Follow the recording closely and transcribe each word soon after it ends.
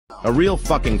A real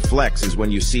fucking flex is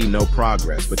when you see no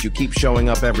progress, but you keep showing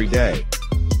up every day.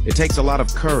 It takes a lot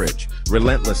of courage,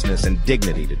 relentlessness, and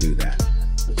dignity to do that.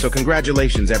 So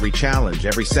congratulations, every challenge,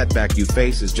 every setback you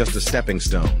face is just a stepping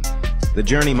stone. The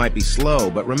journey might be slow,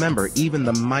 but remember, even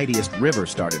the mightiest river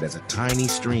started as a tiny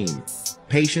stream.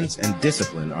 Patience and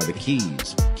discipline are the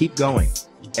keys. Keep going.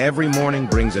 Every morning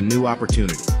brings a new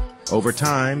opportunity. Over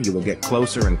time, you will get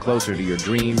closer and closer to your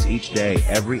dreams each day.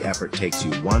 Every effort takes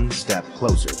you one step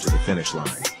closer to the finish line.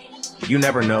 You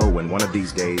never know when one of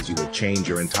these days you will change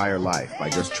your entire life by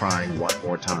just trying one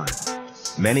more time.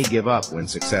 Many give up when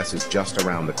success is just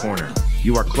around the corner.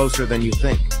 You are closer than you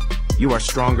think. You are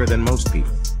stronger than most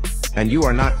people. And you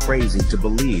are not crazy to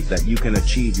believe that you can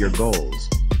achieve your goals.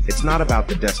 It's not about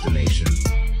the destination,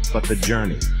 but the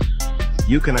journey.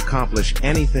 You can accomplish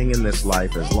anything in this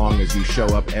life as long as you show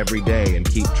up every day and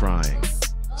keep trying.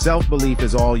 Self-belief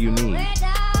is all you need.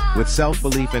 With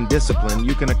self-belief and discipline,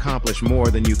 you can accomplish more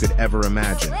than you could ever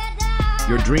imagine.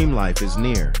 Your dream life is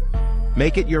near.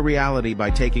 Make it your reality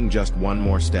by taking just one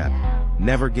more step.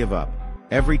 Never give up.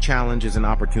 Every challenge is an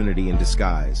opportunity in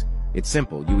disguise. It's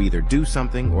simple. You either do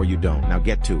something or you don't. Now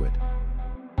get to it.